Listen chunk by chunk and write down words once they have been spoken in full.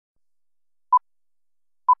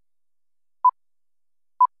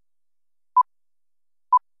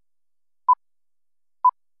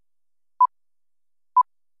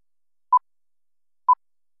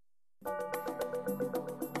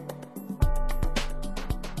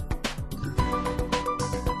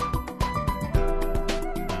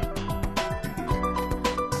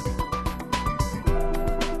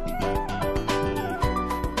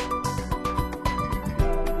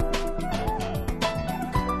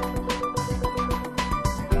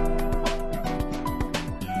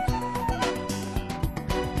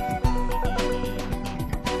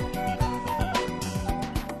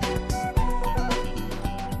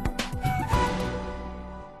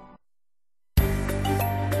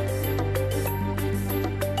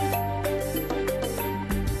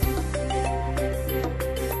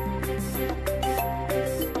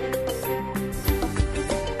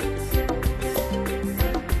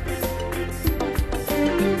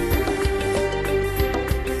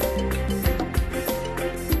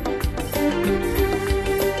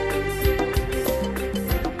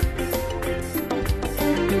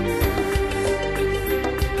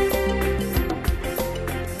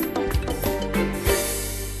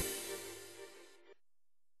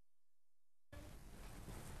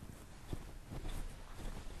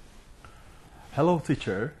Hello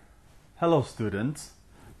teacher, hello students,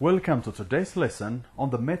 welcome to today's lesson on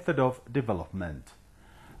the method of development,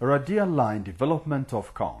 radial line development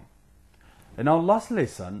of cone. In our last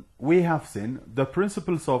lesson, we have seen the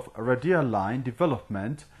principles of radial line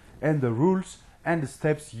development and the rules and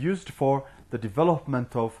steps used for the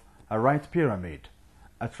development of a right pyramid,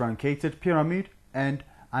 a truncated pyramid, and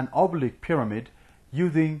an oblique pyramid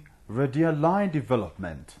using radial line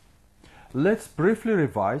development. Let's briefly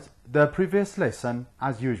revise the previous lesson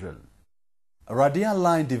as usual. Radial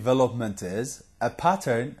line development is a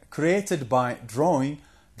pattern created by drawing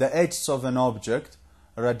the edges of an object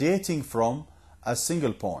radiating from a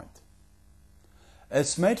single point.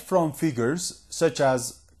 It's made from figures such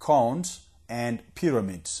as cones and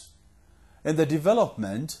pyramids. In the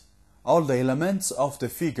development, all the elements of the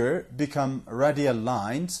figure become radial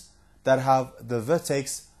lines that have the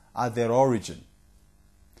vertex at their origin.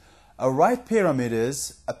 A right pyramid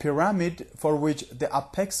is a pyramid for which the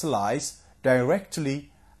apex lies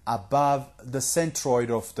directly above the centroid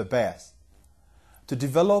of the base. To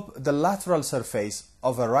develop the lateral surface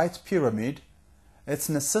of a right pyramid, it's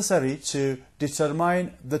necessary to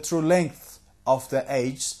determine the true length of the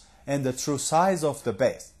edges and the true size of the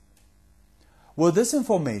base. With this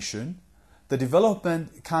information, the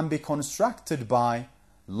development can be constructed by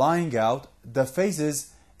laying out the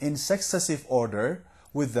faces in successive order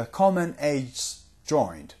with the common edges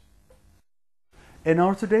joined. In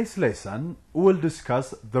our today's lesson, we will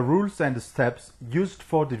discuss the rules and steps used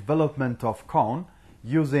for development of cone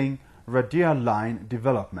using radial line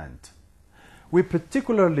development. We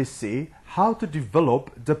particularly see how to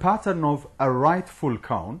develop the pattern of a right full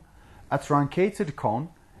cone, a truncated cone,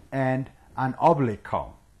 and an oblique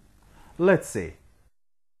cone. Let's see.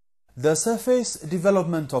 The surface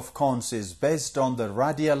development of cones is based on the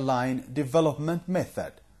radial line development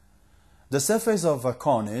method. The surface of a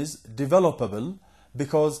cone is developable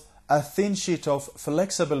because a thin sheet of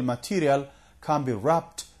flexible material can be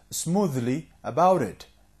wrapped smoothly about it.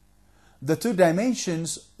 The two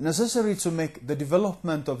dimensions necessary to make the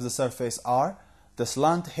development of the surface are the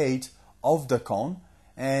slant height of the cone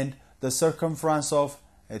and the circumference of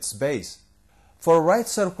its base. For a right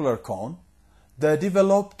circular cone, the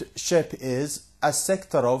developed shape is a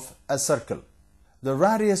sector of a circle. The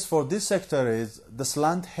radius for this sector is the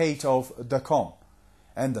slant height of the cone,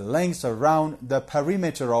 and the length around the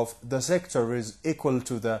perimeter of the sector is equal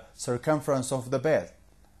to the circumference of the base.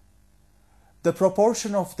 The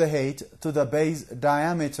proportion of the height to the base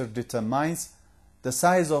diameter determines the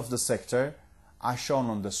size of the sector as shown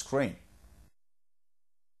on the screen.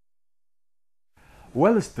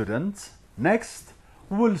 Well students, next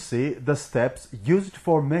we will see the steps used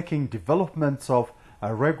for making developments of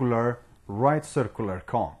a regular right circular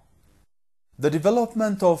cone. The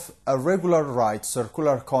development of a regular right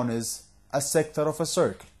circular cone is a sector of a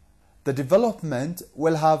circle. The development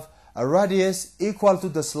will have a radius equal to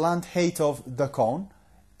the slant height of the cone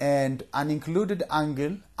and an included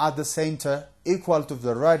angle at the center equal to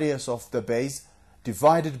the radius of the base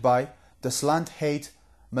divided by the slant height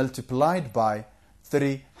multiplied by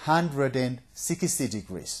 360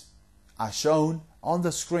 degrees, as shown on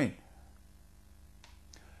the screen.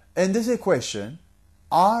 In this equation,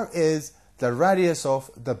 R is the radius of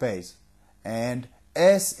the base and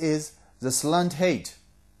S is the slant height.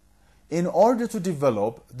 In order to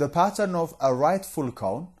develop the pattern of a right full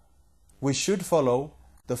cone, we should follow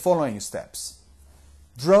the following steps.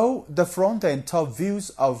 Draw the front and top views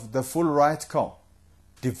of the full right cone.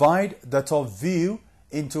 Divide the top view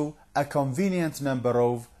into a convenient number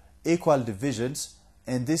of equal divisions,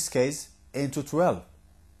 in this case into 12.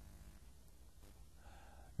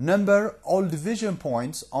 Number all division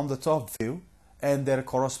points on the top view and their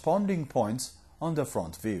corresponding points on the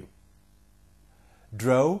front view.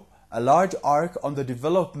 Draw a large arc on the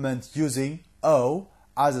development using O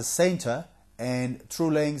as a center and true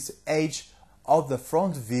length H of the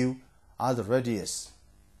front view as the radius.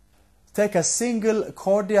 Take a single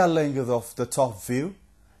cordial length of the top view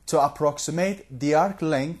to approximate the arc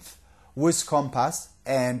length with compass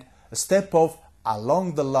and step off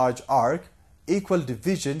along the large arc equal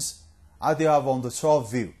divisions as they have on the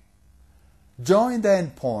top view. Join the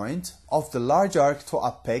end point of the large arc to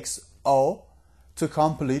apex O to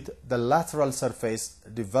complete the lateral surface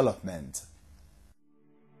development.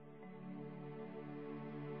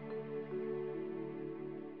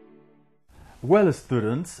 Well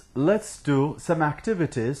students, let's do some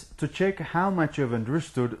activities to check how much you've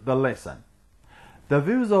understood the lesson. The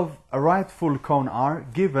views of a right full cone are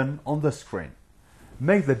given on the screen.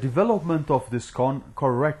 Make the development of this cone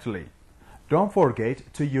correctly. Don't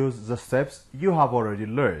forget to use the steps you have already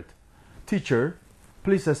learned. Teacher,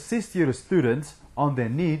 please assist your students on their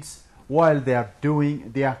needs while they are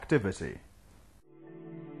doing the activity.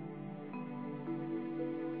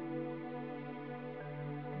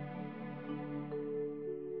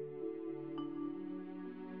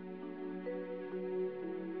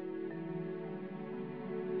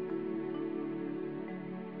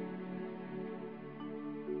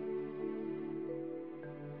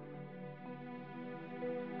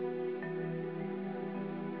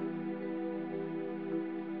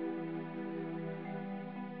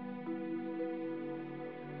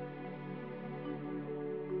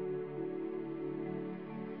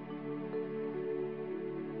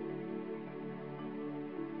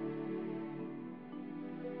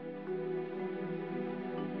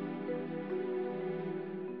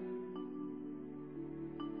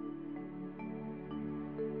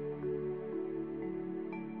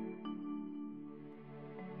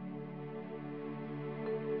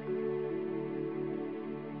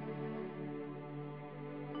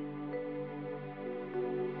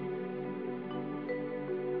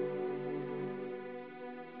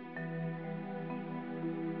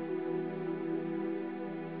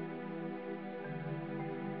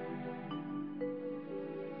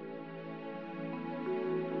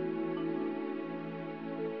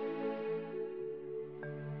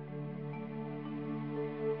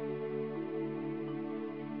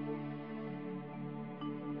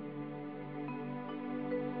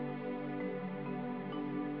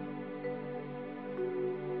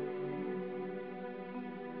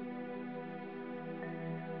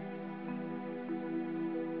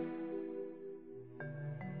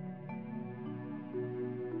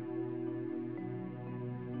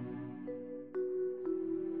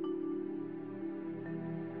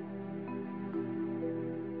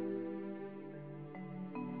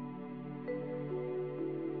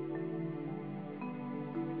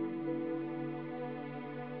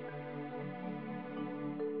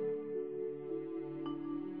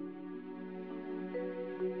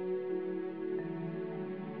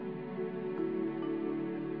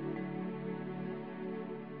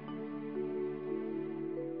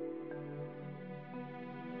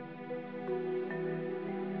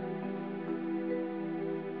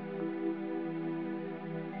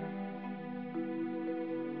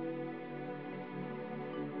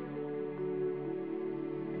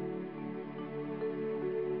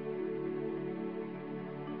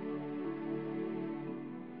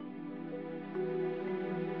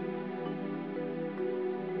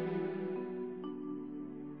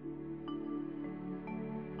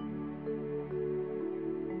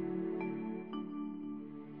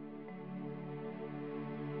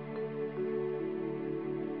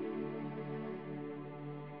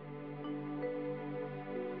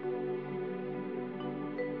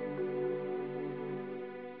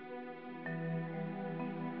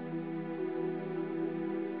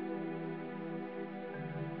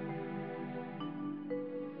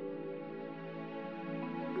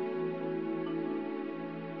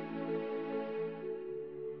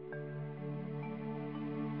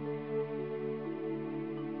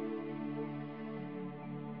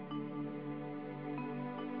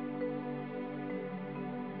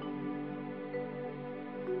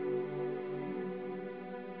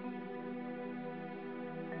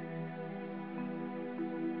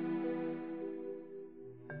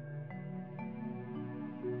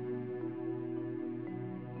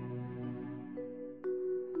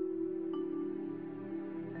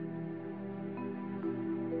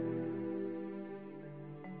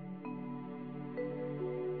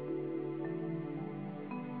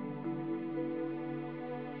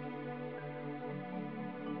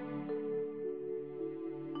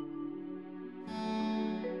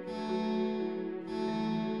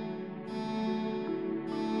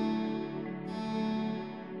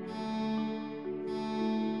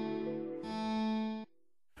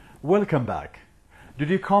 Welcome back.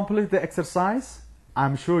 Did you complete the exercise?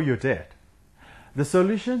 I'm sure you did. The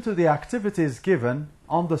solution to the activity is given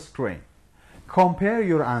on the screen. Compare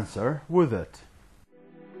your answer with it.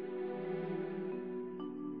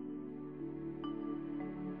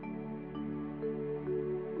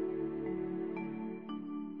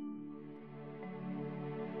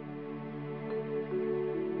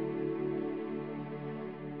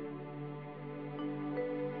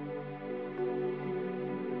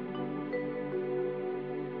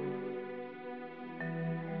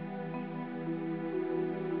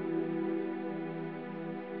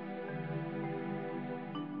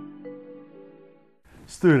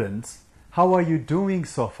 Students, how are you doing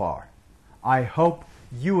so far? I hope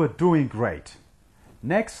you are doing great.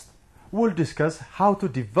 Next, we'll discuss how to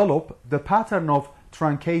develop the pattern of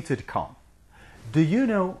truncated cone. Do you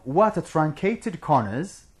know what a truncated cone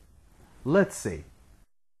is? Let's see.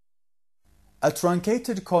 A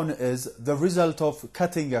truncated cone is the result of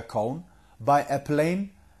cutting a cone by a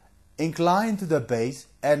plane inclined to the base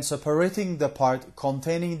and separating the part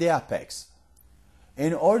containing the apex.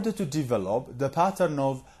 In order to develop the pattern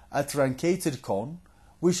of a truncated cone,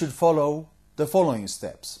 we should follow the following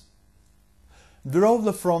steps. Draw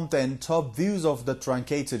the front and top views of the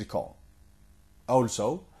truncated cone.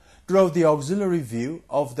 Also, draw the auxiliary view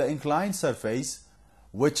of the inclined surface,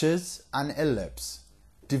 which is an ellipse.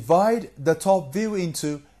 Divide the top view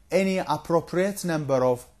into any appropriate number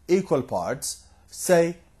of equal parts,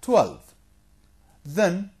 say 12.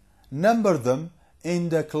 Then, number them in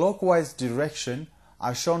the clockwise direction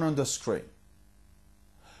as shown on the screen.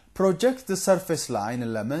 Project the surface line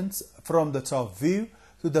elements from the top view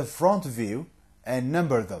to the front view and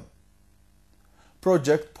number them.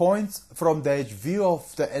 Project points from the edge view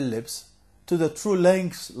of the ellipse to the true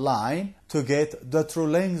length line to get the true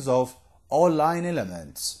lengths of all line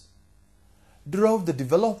elements. Draw the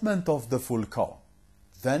development of the full cone.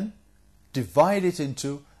 Then, divide it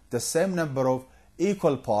into the same number of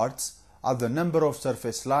equal parts as the number of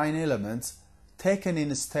surface line elements taken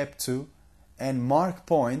in step 2 and mark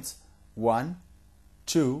points 1,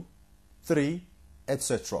 2, 3,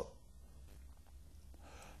 etc.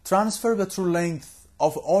 Transfer the true length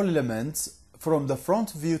of all elements from the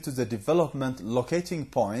front view to the development locating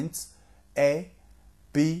points A,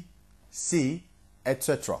 B, C,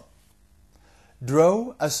 etc.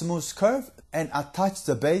 Draw a smooth curve and attach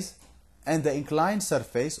the base and the inclined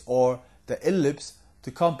surface or the ellipse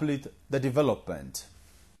to complete the development.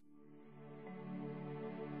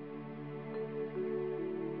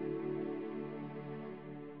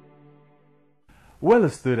 Well,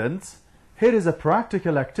 students, here is a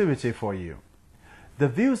practical activity for you. The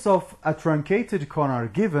views of a truncated cone are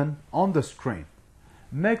given on the screen.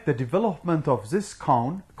 Make the development of this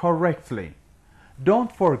cone correctly.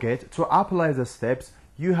 Don't forget to apply the steps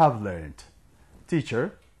you have learned.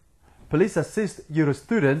 Teacher, please assist your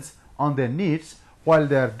students on their needs while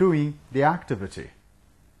they are doing the activity.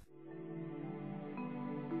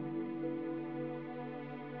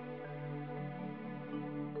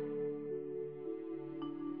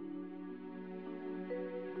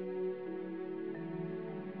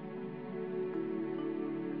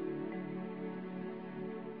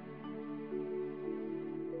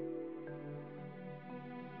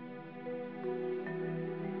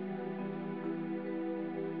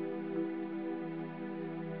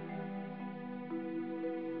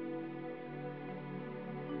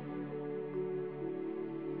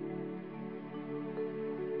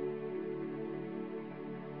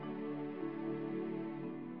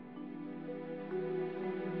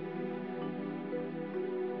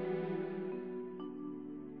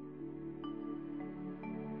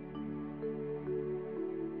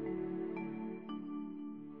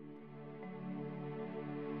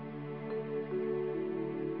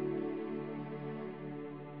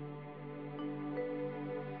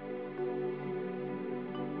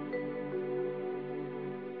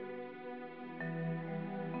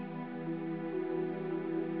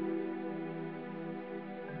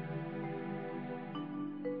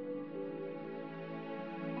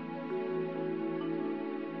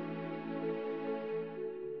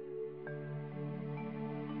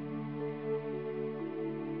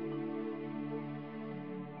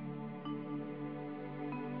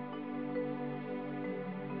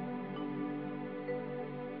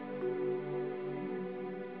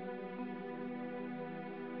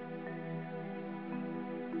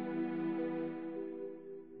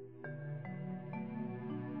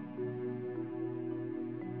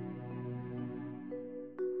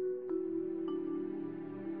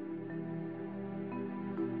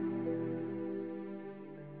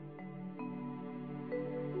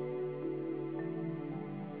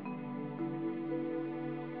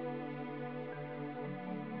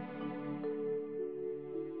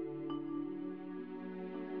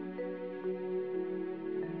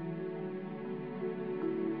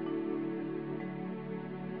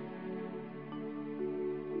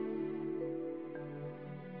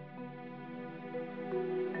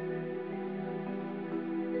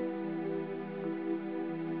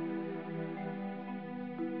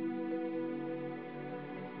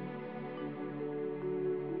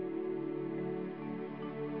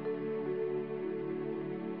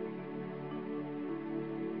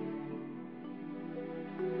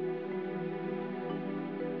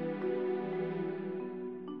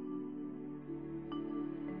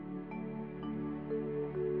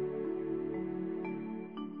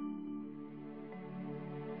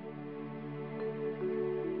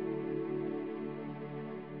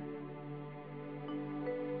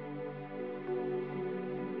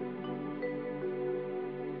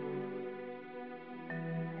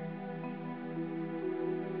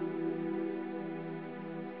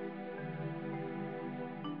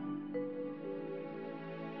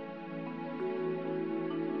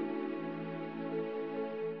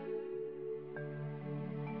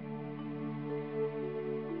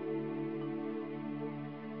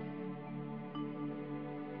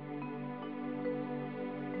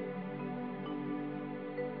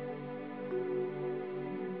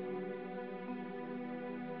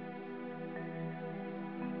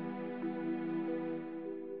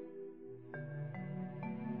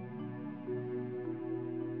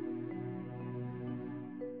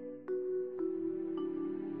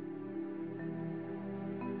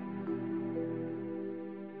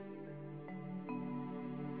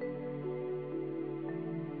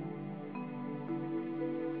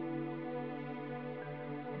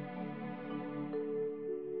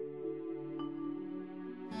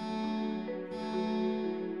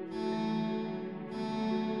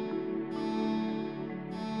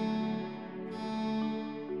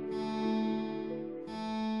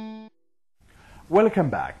 Welcome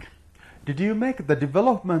back. Did you make the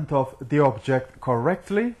development of the object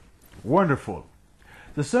correctly? Wonderful.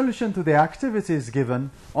 The solution to the activity is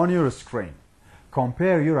given on your screen.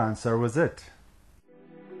 Compare your answer with it.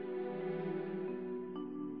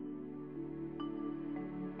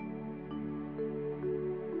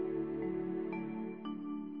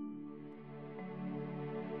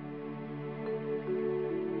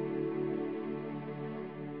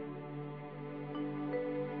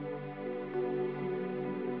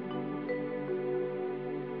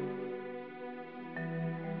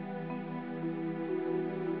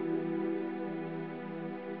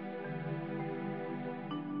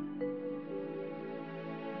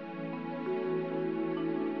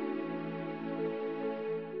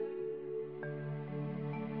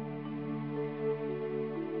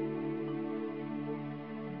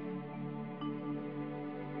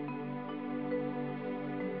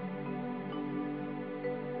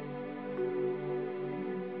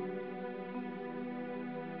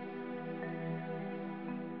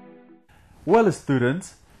 Well,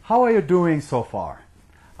 students, how are you doing so far?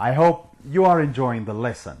 I hope you are enjoying the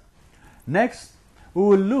lesson. Next, we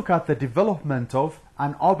will look at the development of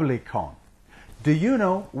an oblique cone. Do you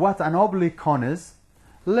know what an oblique cone is?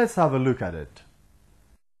 Let's have a look at it.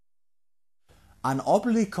 An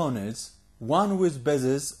oblique cone is one with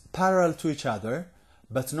bases parallel to each other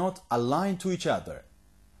but not aligned to each other.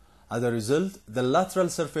 As a result, the lateral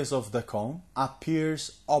surface of the cone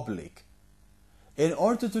appears oblique. In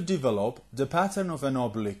order to develop the pattern of an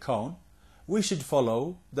oblique cone, we should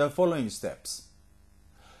follow the following steps.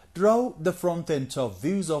 Draw the front and top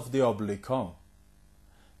views of the oblique cone.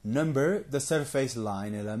 Number the surface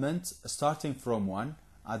line elements starting from 1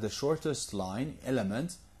 at the shortest line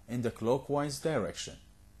element in the clockwise direction.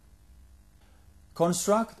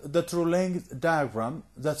 Construct the true length diagram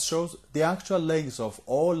that shows the actual lengths of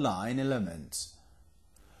all line elements.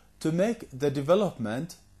 To make the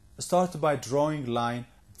development, start by drawing line,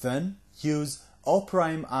 then use O'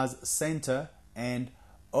 as center and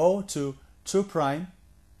O to 2'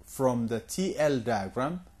 from the TL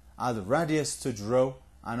diagram as radius to draw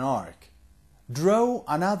an arc. Draw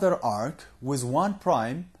another arc with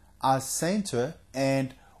 1' as center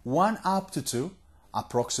and 1 up to 2,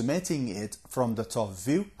 approximating it from the top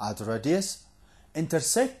view at radius,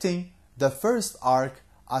 intersecting the first arc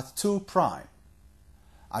at 2'.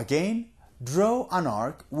 Again, draw an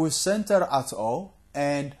arc with center at O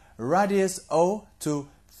and radius O to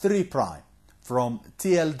 3' from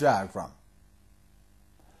TL diagram.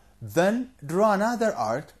 Then draw another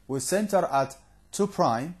arc with center at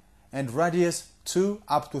 2' and radius 2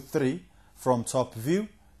 up to 3 from top view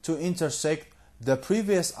to intersect the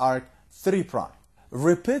previous arc 3'.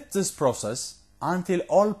 Repeat this process until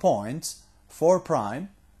all points 4',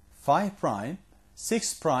 5',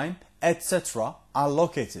 6', etc. are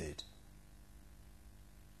located.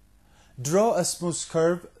 Draw a smooth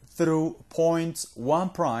curve through points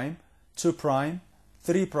 1', 2',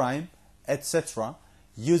 3', etc.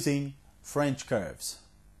 using French curves.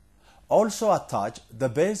 Also attach the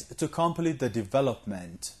base to complete the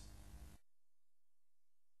development.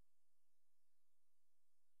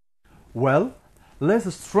 Well,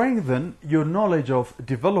 let's strengthen your knowledge of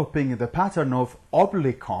developing the pattern of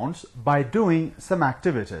oblique cones by doing some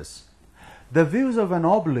activities. The views of an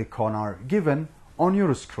oblique cone are given on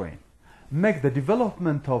your screen. Make the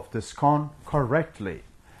development of this cone correctly.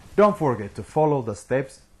 Don't forget to follow the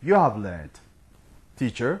steps you have learned.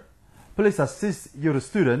 Teacher, please assist your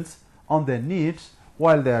students on their needs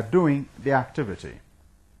while they are doing the activity.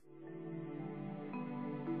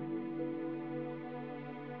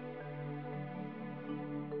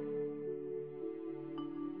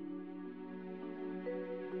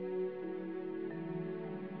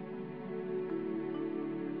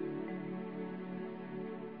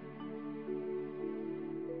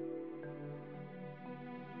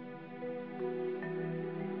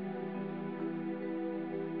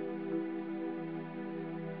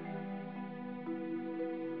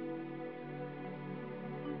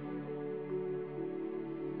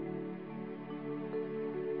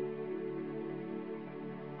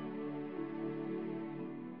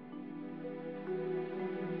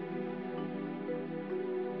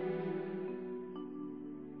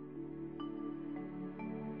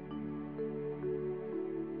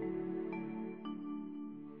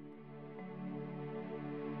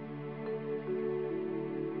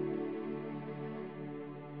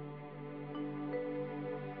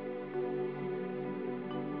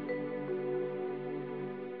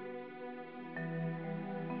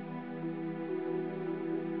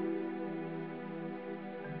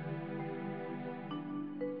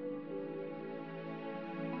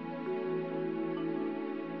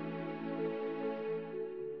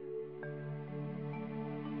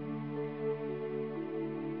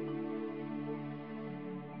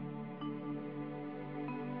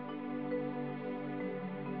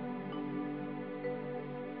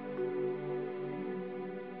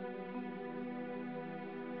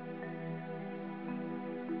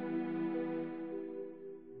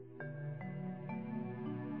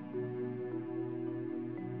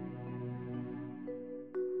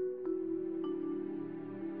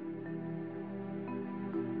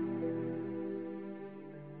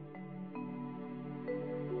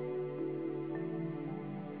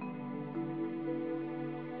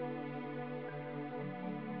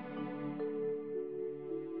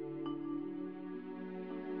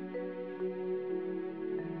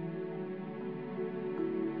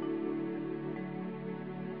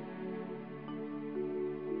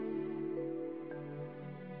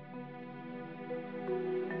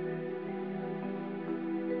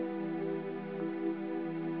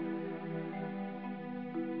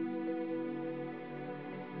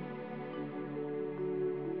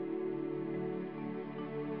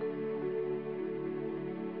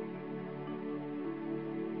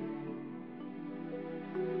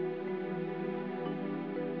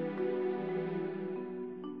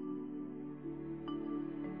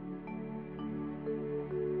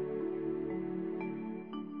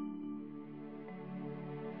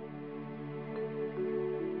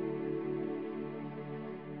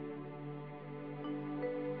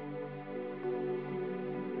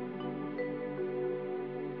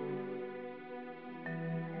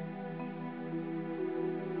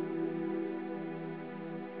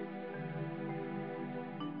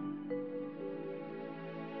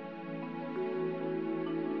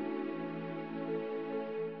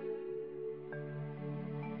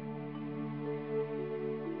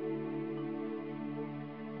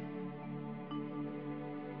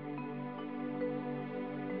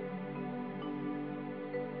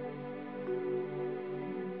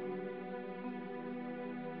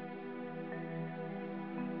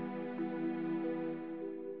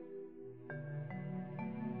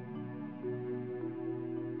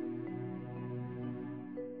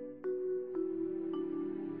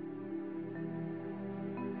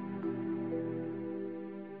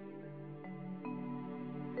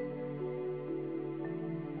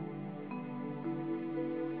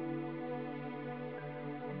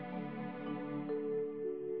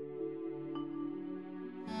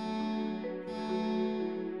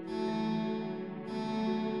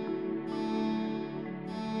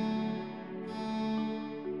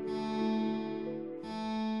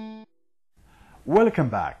 Welcome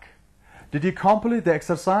back. Did you complete the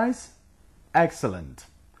exercise? Excellent.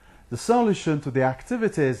 The solution to the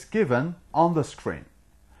activity is given on the screen.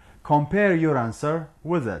 Compare your answer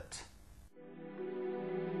with it.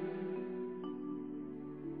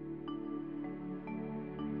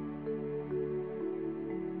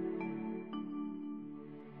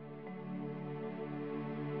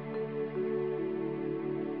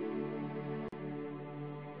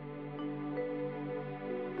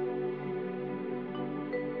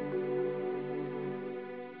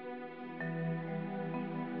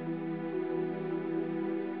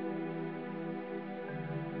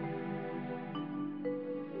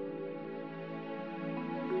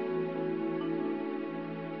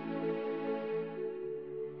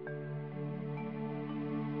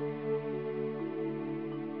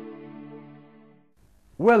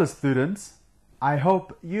 Well, students, I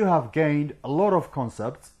hope you have gained a lot of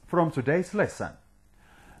concepts from today's lesson.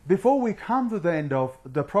 Before we come to the end of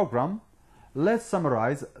the program, let's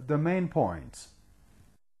summarize the main points.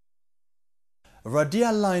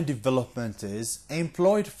 Radial line development is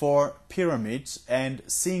employed for pyramids and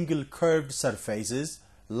single curved surfaces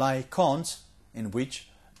like cones, in which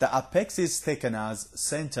the apex is taken as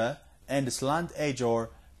center and slant edge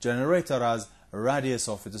or generator as radius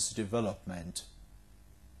of its development.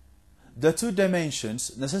 The two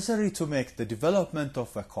dimensions necessary to make the development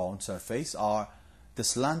of a cone surface are the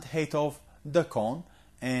slant height of the cone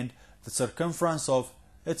and the circumference of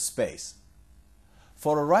its base.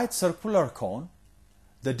 For a right circular cone,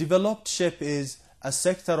 the developed shape is a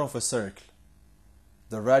sector of a circle.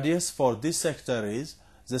 The radius for this sector is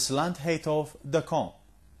the slant height of the cone,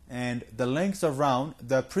 and the length around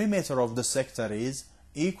the perimeter of the sector is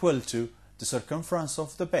equal to the circumference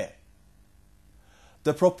of the base.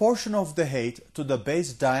 The proportion of the height to the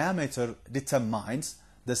base diameter determines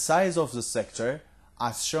the size of the sector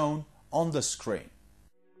as shown on the screen.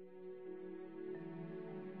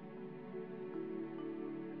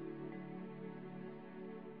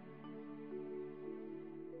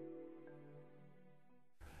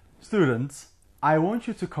 Students, I want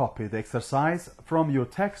you to copy the exercise from your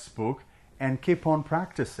textbook and keep on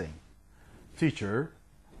practicing. Teacher,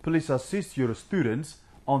 please assist your students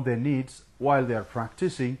on their needs while they are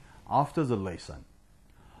practicing after the lesson.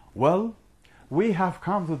 Well, we have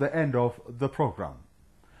come to the end of the program.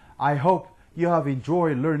 I hope you have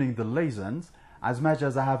enjoyed learning the lessons as much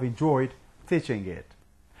as I have enjoyed teaching it.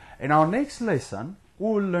 In our next lesson, we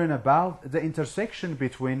will learn about the intersection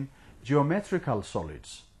between geometrical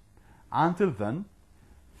solids. Until then,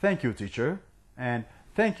 thank you, teacher, and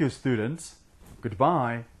thank you, students.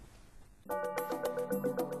 Goodbye.